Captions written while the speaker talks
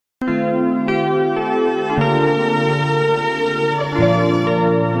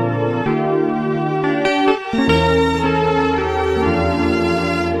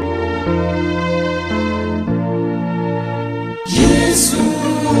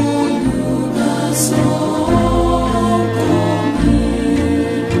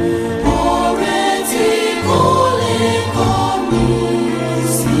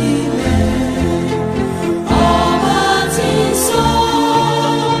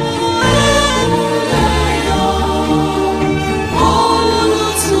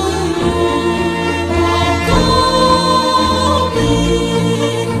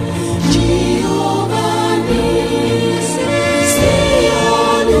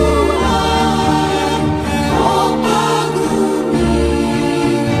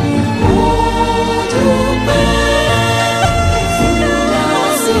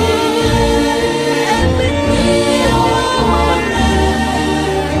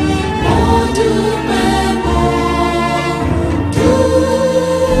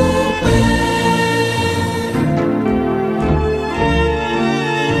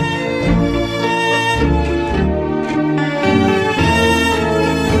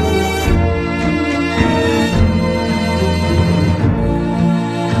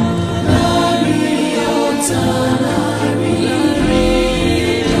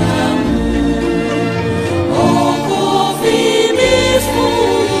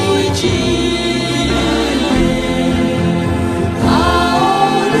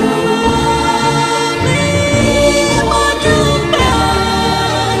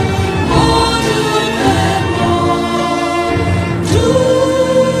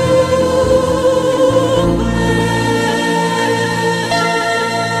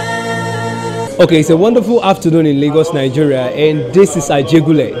Okay, it's a wonderful afternoon in Lagos, Nigeria, and this is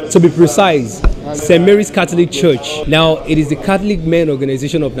Ajegunle. To be precise, St. Mary's Catholic Church. Now, it is the Catholic men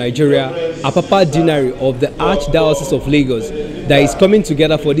organization of Nigeria, Apapa Deanery of the Archdiocese of Lagos, that is coming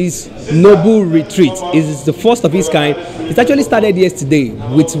together for this noble retreat. It is the first of its kind. It actually started yesterday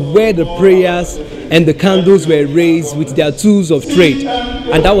with where the prayers and the candles were raised with their tools of trade.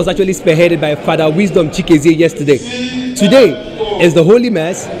 And that was actually spearheaded by Father Wisdom Chikezie yesterday. Today is the Holy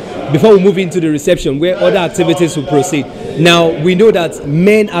Mass before we move into the reception where other activities will proceed. Now, we know that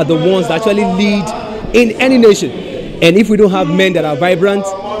men are the ones that actually lead in any nation. And if we don't have men that are vibrant,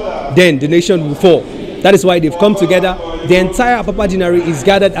 then the nation will fall. That is why they've come together. The entire Apapa Deanery is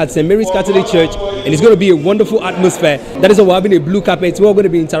gathered at St. Mary's Catholic Church, and it's going to be a wonderful atmosphere. That is why we're having a blue carpet. We're going to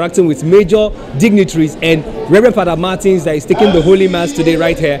be interacting with major dignitaries, and Reverend Father Martins that is taking the Holy Mass today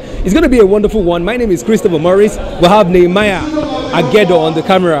right here. It's going to be a wonderful one. My name is Christopher Morris. We'll have Nehemiah Agedo on the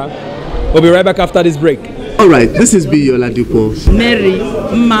camera. We'll be right back after this break. All right, this is B. Oladipo. Mary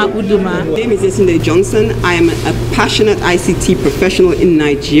Mma Uduma. My name is Ajegunle Johnson. I am a passionate ICT professional in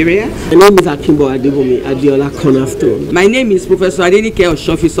Nigeria. My name is Akimbo Adegumi Adiola Cornerstone. My name is Professor Adeleke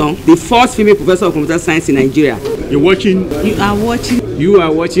Oshofison, the first female professor of computer science in Nigeria. You're watching. You are watching. You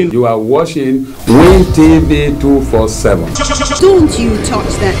are watching. You are watching Win TV 247. Don't you touch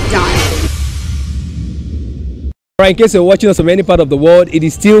that dial. In case you're watching us from any part of the world, it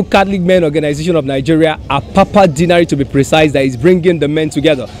is still Catholic Men Organization of Nigeria, Apapa Deanery to be precise, that is bringing the men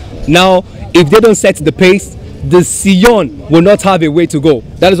together. Now, if they don't set the pace, the CYON will not have a way to go.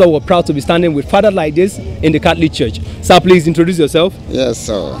 That is why we're proud to be standing with fathers like this in the Catholic Church. Sir, please introduce yourself. Yes,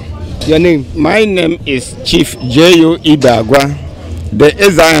 sir. Your name? My name is Chief J.U. Idagwa, the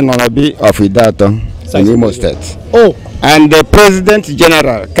Ezion Onobi of Idato, in Imo State. Oh. And the President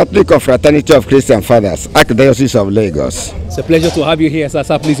General, Catholic Confraternity of Christian Fathers, Archdiocese of Lagos. It's a pleasure to have you here, sir.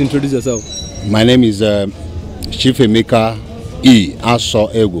 Sir, please introduce yourself. My name is Chief Emeka E.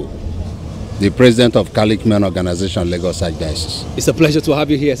 Aso Ego, the President of Catholic Men Organization, Lagos Archdiocese. It's a pleasure to have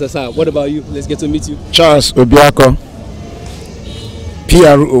you here, sir. What about you? Let's get to meet you. Charles Obiako,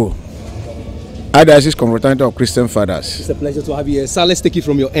 PRO, Archdiocese Confraternity of Christian Fathers. It's a pleasure to have you here. Sir, let's take it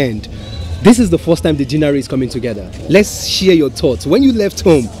from your end. This is the first time the Deanery is coming together. Let's share your thoughts. When you left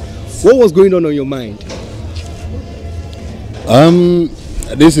home, what was going on your mind?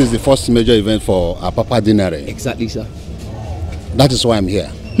 This is the first major event for Apapa Deanery. Exactly, sir. That is why I'm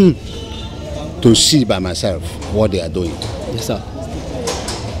here. To see by myself what they are doing. Yes, sir.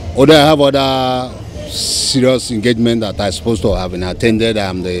 Although I have other serious engagement that I'm supposed to have attended,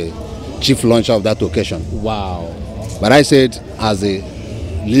 I'm the chief launcher of that occasion. Wow. But I said, as a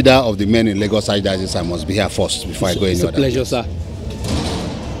leader of the men in Lagos Archdiocese, I must be here first before I go anywhere. It's a pleasure, sir.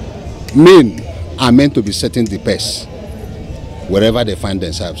 Men are meant to be setting the pace wherever they find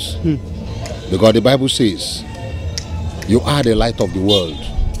themselves. Because the Bible says, you are the light of the world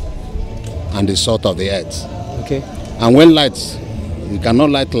and the salt of the earth. Okay. And when lights, you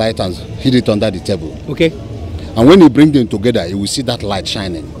cannot light and hid it under the table. Okay. And when you bring them together, you will see that light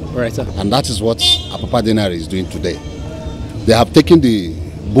shining. All right, sir. And that is what Apapa Deanery is doing today. They have taken the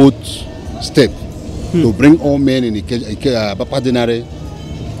bold step to bring all men in the Apapa Deanery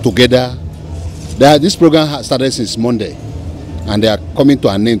together. This program has started since Monday, and they are coming to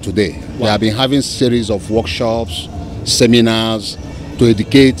an end today. Wow. They have been having series of workshops, seminars to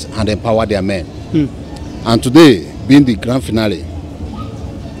educate and empower their men. And today, being the grand finale,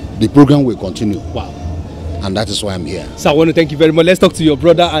 the program will continue. Wow. And that is why I'm here. So I want to thank you very much. Let's talk to your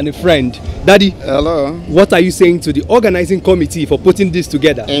brother and a friend. Daddy. Hello. What are you saying to the organizing committee for putting this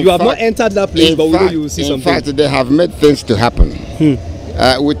together? You have not entered that place, but we know you will see something. In fact, they have made things to happen.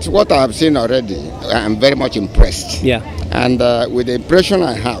 With what I have seen already, I am very much impressed. Yeah. And with the impression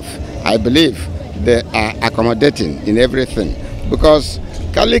I have, I believe they are accommodating in everything. Because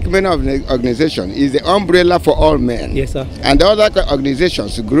Catholic Men Organization is the umbrella for all men. Yes, sir. And the other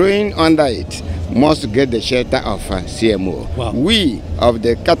organizations growing under it must get the shelter of CMO. Wow. We of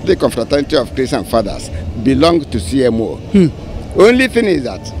the Catholic Confraternity of Christian Fathers belong to CMO. Only thing is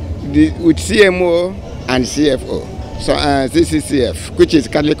that with CMO and CFO, so CCCF, which is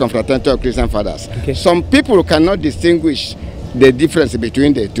Catholic Confraternity of Christian Fathers, some people cannot distinguish the difference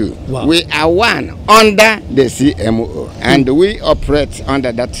between the two. Wow. We are one under the CMO, and we operate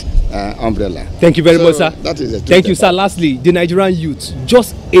under that umbrella. Thank you very much, sir. That is it. Thank you, sir. Lastly, the Nigerian youth,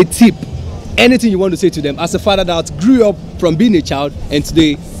 just a tip. Anything you want to say to them as a father that grew up from being a child and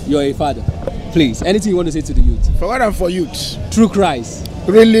today you're a father. Please, anything you want to say to the youth? For what and for youth? Through Christ.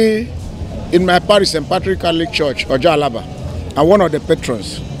 Really, in my parish, St. Patrick Catholic Church, Oja Alaba, I'm one of the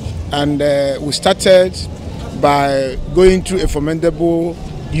patrons. And we started by going through a formidable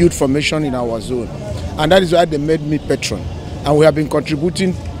youth formation in our zone. And that is why they made me patron. And we have been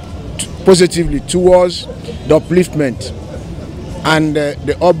contributing positively towards the upliftment and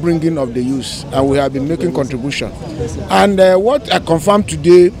the upbringing of the youth. And we have been making contribution. And what I confirmed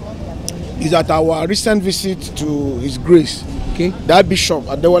today is that our recent visit to His Grace, that Bishop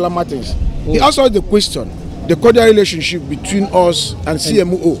Adewale Martins, he asked us the question, the cordial relationship between us and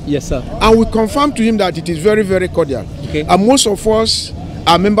CMO. Yes, sir. And we confirmed to him that it is very, very cordial. And most of us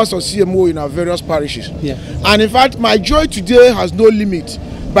are members of CMO in our various parishes. Yeah. And in fact, my joy today has no limit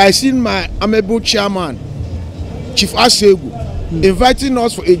by seeing my amiable chairman, Chief Asegu, inviting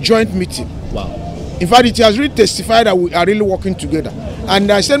us for a joint meeting. Wow. In fact, it has really testified that we are really working together.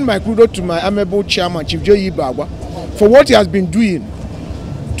 And I send my kudos to my amiable chairman, Chief J. Ibagwa, for what he has been doing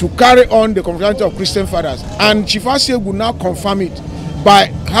to carry on the confraternity of Christian fathers. And Chief Asegu will now confirm it by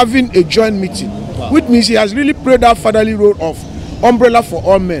having a joint meeting, which means he has really played that fatherly role of umbrella for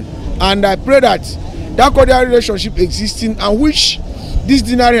all men. And I pray that that cordial relationship existing and which this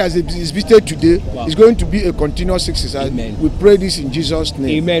deanery has exhibited today is going to be a continuous success. Amen. We pray this in Jesus'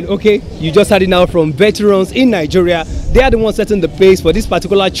 name. Amen. Okay, you just heard it now from veterans in Nigeria. They are the ones setting the pace for this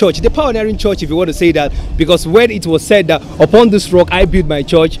particular church, the pioneering church, if you want to say that, because when it was said that upon this rock I build my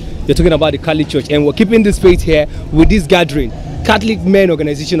church, you're talking about the Catholic Church, and we're keeping this faith here with this gathering, Catholic Men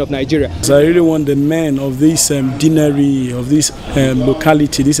Organization of Nigeria. So I really want the men of this deanery, of this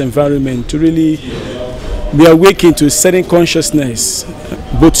locality, this environment, to really be awakened to a certain consciousness,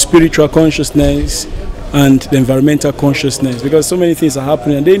 both spiritual consciousness and the environmental consciousness, because so many things are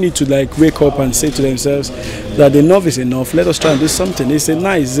happening and they need to like wake up and say to themselves that enough is enough. Let us try and do something. It's a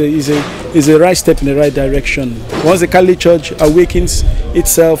right step in the right direction. Once the Catholic Church awakens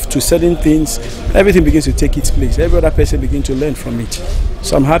itself to certain things, everything begins to take its place. Every other person begins to learn from it.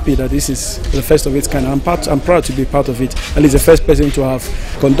 So I'm happy that this is the first of its kind. I'm proud to be part of it, and it's the first person to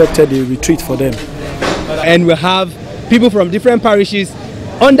have conducted a retreat for them. And we have people from different parishes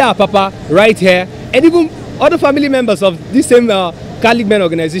under Apapa right here, and even other family members of this same Catholic Men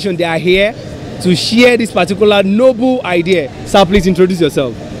Organization. They are here to share this particular noble idea. Sir, please introduce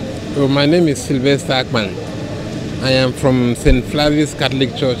yourself. So my name is Sylvester Akman. I am from St. Flavius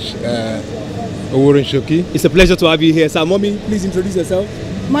Catholic Church, Shoki. It's a pleasure to have you here. Sir, Mommy, please introduce yourself.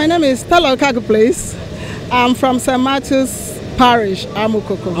 My name is Stella Okago Place. I'm from St. Matthew's Parish,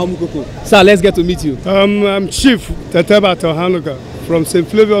 Amukoko. Sir, let's get to meet you. I'm Chief Teteba Tohanuka from St.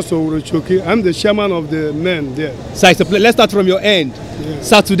 Flavius Shoki. I'm the chairman of the men there. Sir, let's start from your end. Yes.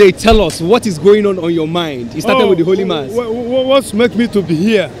 Sir, today, tell us what is going on your mind. You started with the Holy Mass. What's make me to be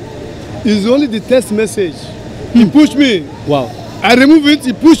here is only the text message. He pushed me. Wow. I remove it,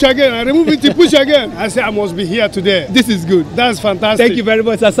 he push again. I remove it, he push again. I say I must be here today. This is good. That's fantastic. Thank you very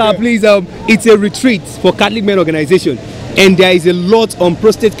much, sir. Sir, please, it's a retreat for Catholic Men Organization, and there is a lot on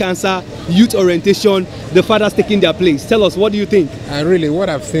prostate cancer, youth orientation, the fathers taking their place. Tell us, what do you think? Really, what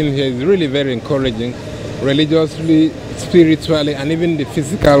I've seen here is really very encouraging, religiously, spiritually, and even the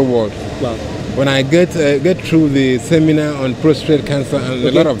physical world. Wow. When I get through the seminar on prostate cancer and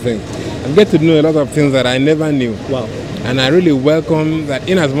a lot of things, I get to know a lot of things that I never knew. Wow. And I really welcome that,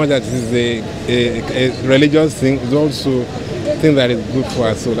 in as much as it's a religious thing, it's also a thing that is good for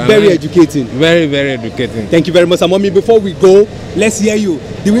our soul. Very educating. Very, very educating. Thank you very much, Mommy. Before we go, let's hear you.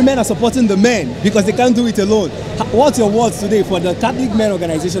 The women are supporting the men because they can't do it alone. What's your words today for the Catholic Men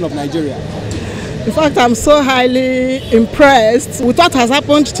Organization of Nigeria? In fact, I'm so highly impressed with what has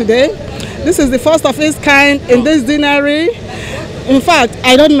happened today. This is the first of its kind in this deanery. In fact,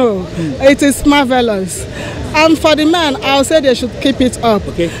 I don't know. It is marvelous. And for the men, I'll say they should keep it up.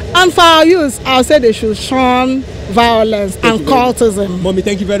 Okay. And for our youth, I'll say they should shun violence and cultism. Mommy,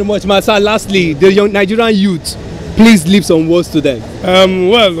 thank you very much. Sir, lastly, the young Nigerian youth, please leave some words to them.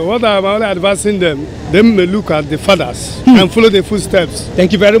 Well, what I'm only advising them may look at the fathers and follow the footsteps.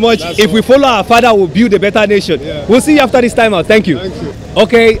 Thank you very much. If we follow our father, we'll build a better nation. Yeah. We'll see you after this time out. Thank you. Thank you.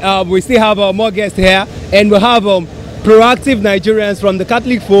 Okay, we still have more guests here, and we have proactive Nigerians from the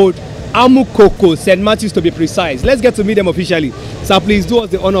Catholic fold, Amukoko, St. Matthew's to be precise. Let's get to meet them officially. Sir, please do us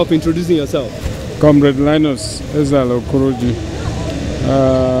the honor of introducing yourself. Comrade Linus Ezal Okoroji,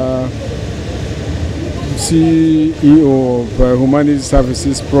 CEO of Humanity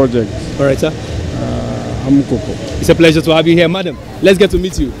Services Project. All right, sir. Amukoko. It's a pleasure to have you here, madam. Let's get to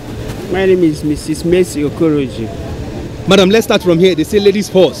meet you. My name is Mrs. Mercy Okoroji. Madam, let's start from here. They say ladies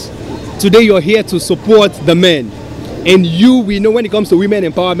first. Today you're here to support the men. And we know when it comes to women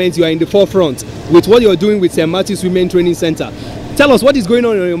empowerment, you are in the forefront with what you're doing with St. Matthew's Women Training Center. Tell us what is going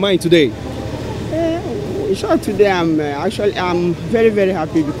on in your mind today. Sure, today I'm very, very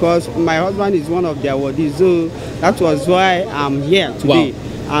happy because my husband is one of the awardees, so that was why I'm here today. Wow.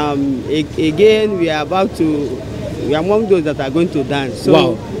 Again, we are among those that are going to dance. So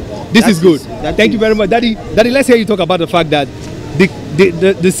wow, this is good. Thank you very much, Daddy. Daddy, let's hear you talk about the fact that the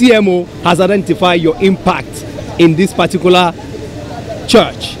CMO has identified your impact in this particular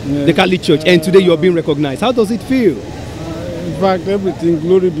church, the Catholic Church, and today you are being recognized. How does it feel? In fact, everything,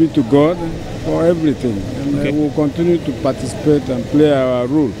 glory be to God for everything. And we'll continue to participate and play our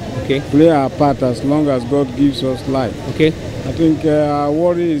role. Play our part as long as God gives us life. I think our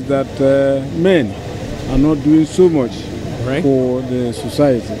worry is that men are not doing so much for the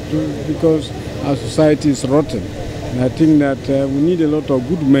society because our society is rotten. And I think that we need a lot of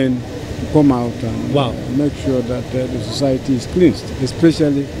good men to come out and make sure that the society is cleansed,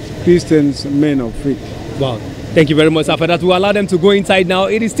 especially Christians, men of faith. Wow. Thank you very much, sir, for that. We'll allow them to go inside now.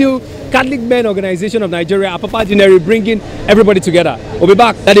 It is still Catholic Men Organization of Nigeria, Apapa Deanery, bringing everybody together. We'll be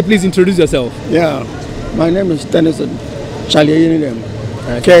back. Daddy, please introduce yourself. Yeah, my name is Tennyson Charlie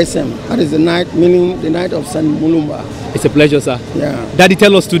KSM. That is the night, meaning the night of San Mulumba. It's a pleasure, sir. Yeah. Daddy,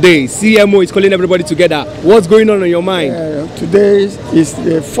 tell us today, CMO is calling everybody together. What's going on in your mind? Today is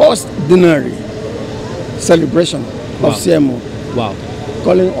the first Deanery celebration of CMO. Wow.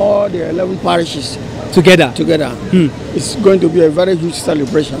 Calling all the 11 parishes together. It's going to be a very huge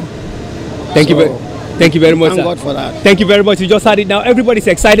celebration. Thank you very much, thank sir. God for that. Thank you very much. You just had it now. Everybody's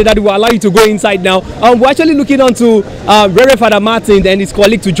excited that we will allow you to go inside now. We're actually looking on to Reverend Father Martin and his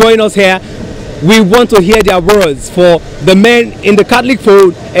colleague to join us here. We want to hear their words for the men in the Catholic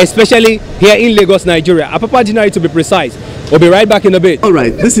fold, especially here in Lagos, Nigeria. Apapa Deanery, to be precise. We'll be right back in a bit. All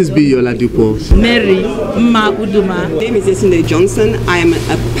right, this is B. Oladipo. Mary Mma Uduma. My name is Ajegunle Johnson. I am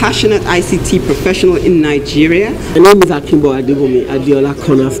a passionate ICT professional in Nigeria. My name is Adegunle Adiola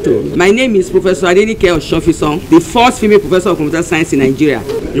Cornerstone. My name is Professor Adeleke of the first female professor of computer science in Nigeria.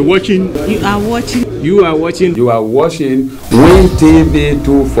 You're watching. You are watching. You are watching. You are watching Win TV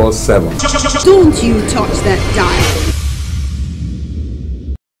 247. Don't you touch that dial.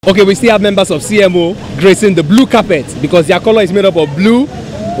 Okay, we still have members of CMO gracing the blue carpet because their color is made up of blue,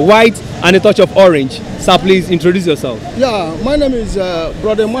 white, and a touch of orange. Sir, please introduce yourself. Yeah, my name is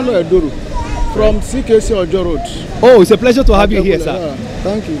Brother Emmanuel Duru from CKC Ojo Road. Oh, it's a pleasure to have you here, sir. Yeah,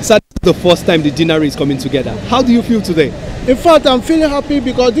 thank you. Sir, this is the first time the Deanery is coming together. How do you feel today? In fact, I'm feeling happy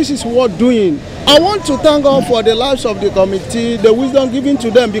because this is worth doing. I want to thank God for the lives of the committee, the wisdom given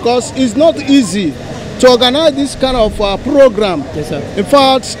to them, because it's not easy to organize this kind of program. Yes, sir. In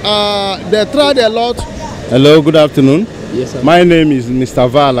fact, they tried a lot. Hello, good afternoon. Yes, sir. My name is Mr.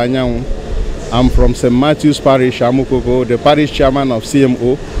 Val Anyanwu. I'm from St. Matthew's Parish, Amukoko, the parish chairman of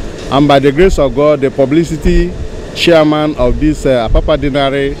CMO. And by the grace of God, the publicity chairman of this Apapa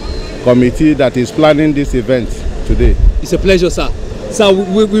Deanery committee that is planning this event today. It's a pleasure, sir. Sir,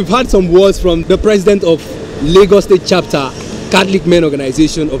 we've had some words from the president of Lagos State Chapter, Catholic Men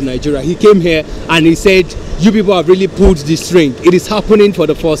Organization of Nigeria. He came here and he said, you people have really pulled the string. It is happening for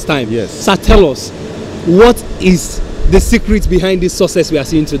the first time. Yes. Sir, tell us, what is the secret behind this success we are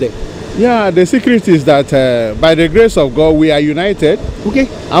seeing today? Yeah, the secret is that by the grace of God, we are united. Okay.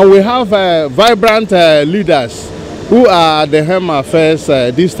 And we have vibrant leaders who are the helm affairs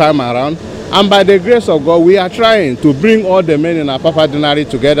this time around. And by the grace of God, we are trying to bring all the men in Apapa Deanery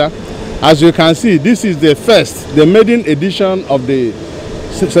together. As you can see, this is the maiden edition of the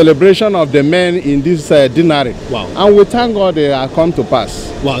celebration of the men in this Deanery. Wow. And we thank God they are come to pass.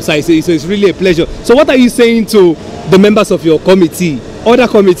 Wow, so it's really a pleasure. So what are you saying to the members of your committee? Other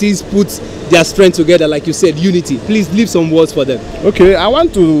committees put their strength together, like you said, unity. Please leave some words for them. Okay, I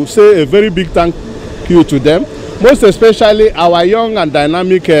want to say a very big thank you to them, most especially our young and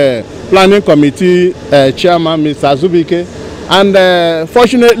dynamic planning committee chairman, Mr. Zubike. And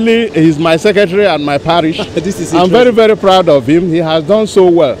fortunately, he's my secretary at my parish. I'm very, very proud of him. He has done so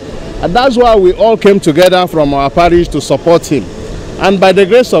well. And that's why we all came together from our parish to support him. And by the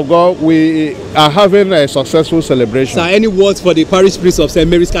grace of God, we are having a successful celebration. Sir, any words for the parish priest of St.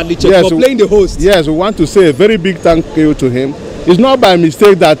 Mary's Catholic Church for playing the host? Yes, we want to say a very big thank you to him. It's not by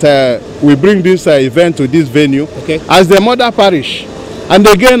mistake that we bring this event to this venue. Okay. As the mother parish. And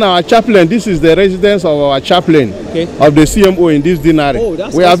again, our chaplain, this is the residence of our chaplain of the CMO in this Deanery.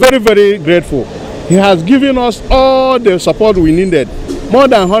 Oh, we are very, very grateful. He has given us all the support we needed, more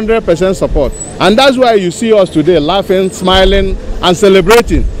than 100% support. And that's why you see us today laughing, smiling, and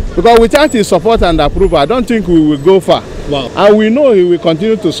celebrating. Because without his support and approval, I don't think we will go far. Wow. And we know he will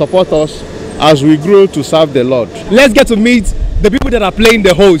continue to support us as we grow to serve the Lord. Let's get to meet the people that are playing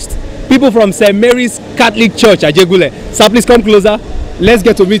the host. People from St. Mary's Catholic Church, Ajegunle. Sir, please come closer. Let's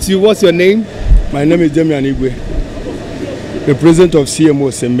get to meet you. What's your name? My name is Jemi Anigwe, the president of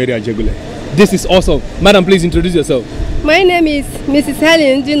CMO St. Mary Ajegunle. This is awesome. Madam, please introduce yourself. My name is Mrs.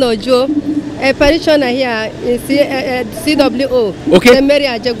 Helen Dinojo, a parishioner here in CWO. Okay. St. Mary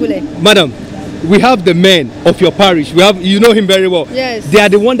Ajegunle. Madam, we have the men of your parish. You know him very well. Yes. They are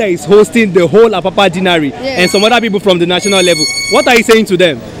the one that is hosting the whole Apapa Deanery, yes, and some other people from the national level. What are you saying to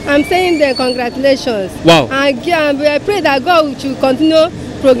them? I'm saying them congratulations. Wow. And I pray that God should continue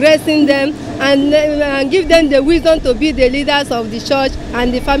progressing them and give them the wisdom to be the leaders of the church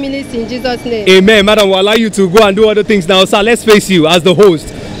and the families in Jesus' name. Amen. Madam, we'll allow you to go and do other things now. Sir, let's face you as the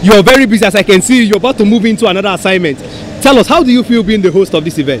host. You're very busy, as I can see. You're about to move into another assignment. Tell us, how do you feel being the host of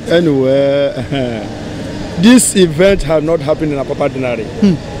this event? Anyway, this event has not happened in Apapa Deanery.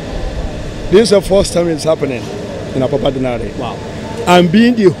 This is the first time it's happening in Apapa Deanery. Wow. And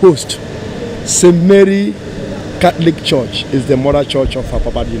being the host, St. Mary Catholic Church is the mother church of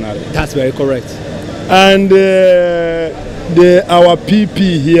Apapa Deanery. That's very correct. And our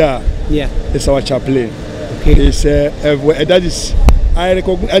PP here is our chaplain. Okay. That is, I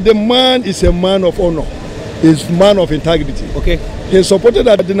recognize the man is a man of honor. He's a man of integrity. Okay. He supported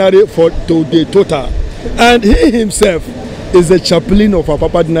that Deanery to the total, and he himself is the chaplain of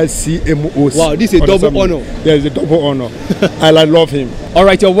Apapa Deanery CMO. Wow, this is a double honor. Yeah, it's a double honor. And I love him. All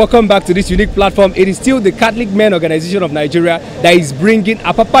right, you're welcome back to this unique platform. It is still the Catholic Men Organization of Nigeria that is bringing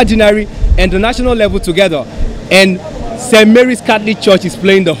Apapa Deanery and the national level together. And St. Mary's Catholic Church is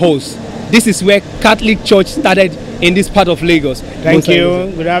playing the host. This is where Catholic Church started in this part of Lagos. Thank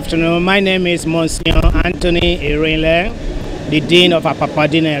you. Good afternoon. My name is Monsignor Anthony Ajegunle, the Dean of Apapa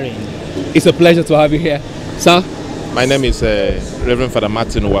Deanery. It's a pleasure to have you here. Sir? My name is Reverend Father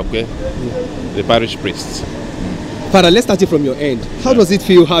Martin Owakwe, the parish priest. Father, let's start it from your end. How does it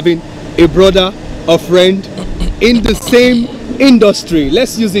feel having a brother, a friend in the same industry?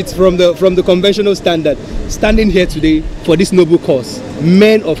 Let's use it from the conventional standard, standing here today for this noble cause.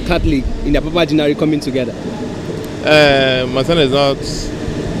 Men of Catholic in the Apapa Deanery coming together. My son is not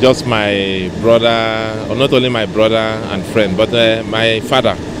just my brother, or not only my brother and friend, but my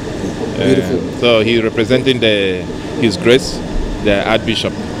father. Beautiful. So he's representing His Grace, the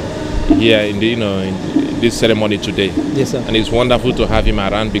Archbishop, here in this ceremony today. Yes, sir. And it's wonderful to have him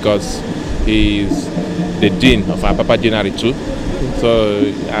around because he's the Dean of Apapa Deanery too. So,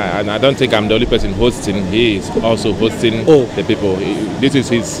 and I don't think I'm the only person hosting. He is also hosting the people. This is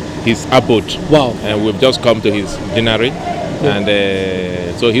his abode. Wow. And we've just come to his deanery.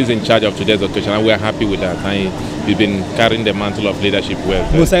 And so he's in charge of today's occasion, and we're happy with that. And we've been carrying the mantle of leadership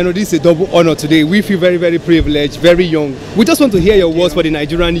well. Most I know this is a double honor today. We feel very, very privileged, very young. We just want to hear your words for the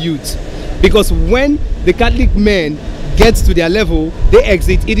Nigerian youth. Because when the Catholic men get to their level, they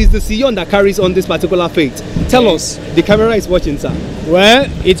exit. It is the CYON that carries on this particular faith. Tell us, the camera is watching, sir. Well,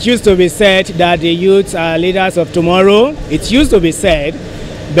 it used to be said that the youths are leaders of tomorrow. It used to be said,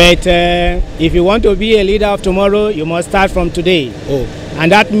 but if you want to be a leader of tomorrow, you must start from today.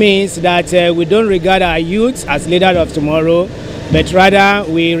 And that means that we don't regard our youths as leaders of tomorrow, but rather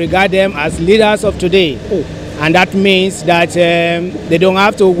we regard them as leaders of today. And that means that they don't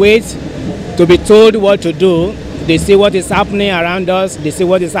have to wait to be told what to do. They see what is happening around us. They see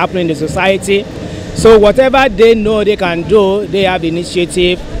what is happening in the society. So whatever they know they can do, they have the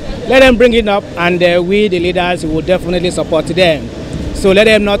initiative. Let them bring it up, and we, the leaders, will definitely support them. So let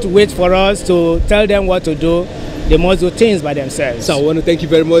them not wait for us to tell them what to do. They must do things by themselves. So I want to thank you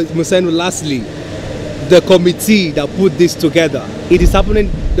very much. Musenu, lastly, the committee that put this together, it is happening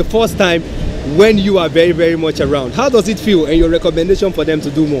the first time when you are very, very much around. How does it feel, and your recommendation for them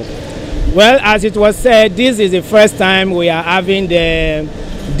to do more? Well, as it was said, this is the first time we are having the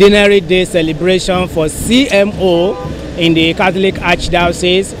Deanery Day celebration for CMO in the Catholic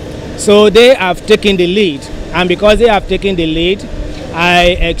Archdiocese. So they have taken the lead, and because they have taken the lead,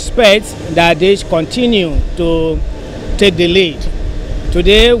 I expect that they continue to take the lead.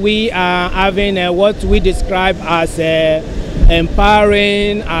 Today we are having what we describe as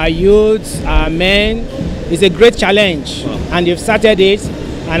empowering our youths, our men. It's a great challenge, and they've started it.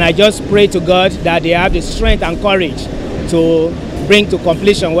 And I just pray to God that they have the strength and courage to bring to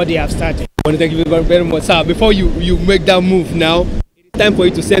completion what they have started. I want to thank you very, very much, sir. Before you make that move now, it's time for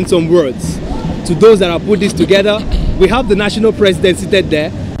you to send some words to those that have put this together. We have the national president seated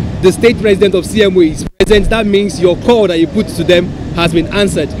there. The state president of CMO is present. That means your call that you put to them has been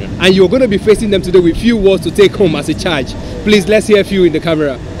answered. And you're going to be facing them today with few words to take home as a charge. Please, let's hear a few in the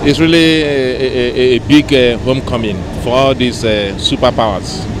camera. It's really a big homecoming for all these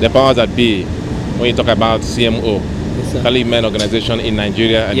superpowers, the powers that be. When you talk about CMO, Catholic Men Organization in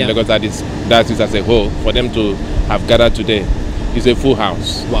Nigeria and Lagos Diocese as a whole, for them to have gathered today is a full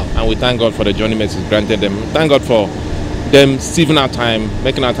house. Wow. And we thank God for the journey message granted them. Thank God for them saving our time,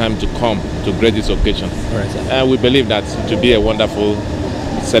 making our time to come to grace this occasion. And we believe that to be a wonderful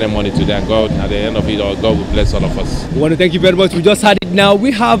ceremony today, and God, at the end of it all, God will bless all of us. We want to thank you very much. We just had it now.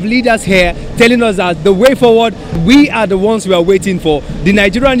 We have leaders here telling us that the way forward, we are the ones we are waiting for. The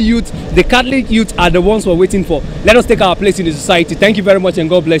Nigerian youth, the Catholic youth are the ones we're waiting for. Let us take our place in the society. Thank you very much, and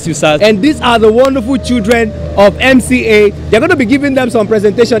God bless you, sir. And these are the wonderful children of MCA. They're going to be giving them some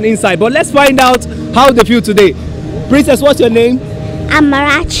presentation inside, but let's find out how they feel today. Princess, what's your name?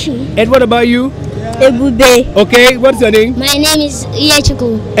 Amarachi. And what about you? Ebube. Okay, what's your name? My name is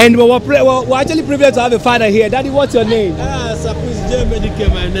Ajegunle. And we're actually privileged to have a father here. Daddy, what's your name? Sir Prince J. Medike,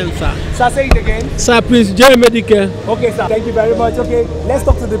 my name, sir. Sir, say it again. Sir Prince J. Medike. Okay, sir. Thank you very much. Okay, let's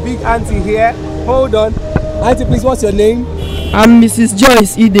talk to the big auntie here. Hold on. Auntie, please, what's your name? I'm Mrs.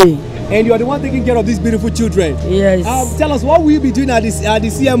 Joyce Ide. And you are the one taking care of these beautiful children. Yes. Tell us, what will you be doing at the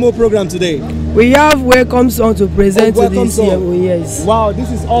CMO program today? We have welcome song to present to the CMO, yes. Wow,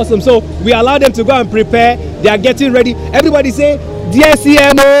 this is awesome. So we allow them to go and prepare. They are getting ready. Everybody say, dear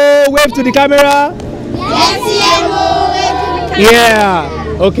CMO, wave to the camera. Dear CMO, wave to the camera.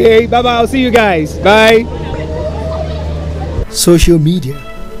 Yeah. Okay, bye-bye. I'll see you guys. Bye. Social media,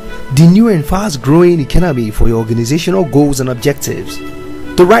 the new and fast-growing economy for your organizational goals and objectives.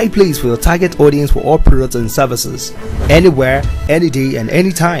 The right place for your target audience for all products and services, anywhere, any day and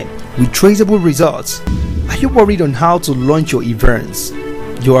anytime, with traceable results. Are you worried on how to launch your events,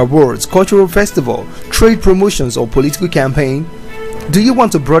 your awards, cultural festival, trade promotions or political campaign? Do you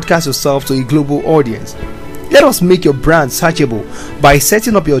want to broadcast yourself to a global audience? Let us make your brand searchable by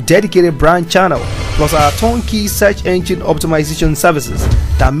setting up your dedicated brand channel plus our turnkey search engine optimization services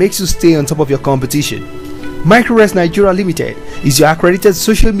that makes you stay on top of your competition. Microrest Nigeria Limited is your accredited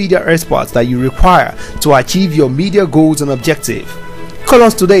social media expert that you require to achieve your media goals and objectives. Call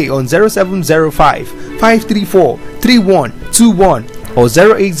us today on 0705 534 3121 or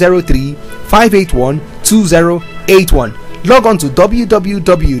 0803 581 2081. Log on to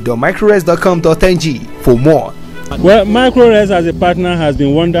www.microrest.com.ng for more. Well, Microrest as a partner has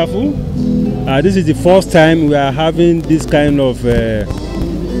been wonderful. This is the first time we are having this kind of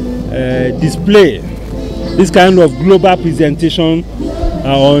display, this kind of global presentation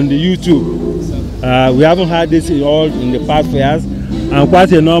on the YouTube. We haven't had this in the past years, and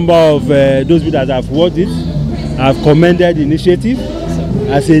quite a number of those that have watched it have commended the initiative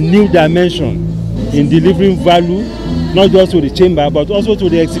as a new dimension in delivering value, not just to the chamber but also to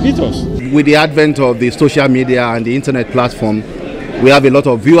the exhibitors. With the advent of the social media and the internet platform, we have a lot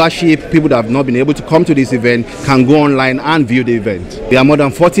of viewership. People that have not been able to come to this event can go online and view the event. There are more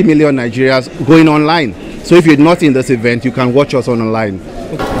than 40 million Nigerians going online. So if you're not in this event, you can watch us online.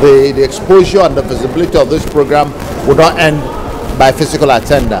 The exposure and the visibility of this program will not end by physical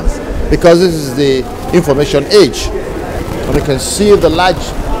attendance, because this is the information age. And you can see the large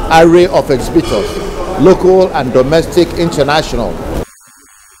array of exhibitors, local and domestic, international.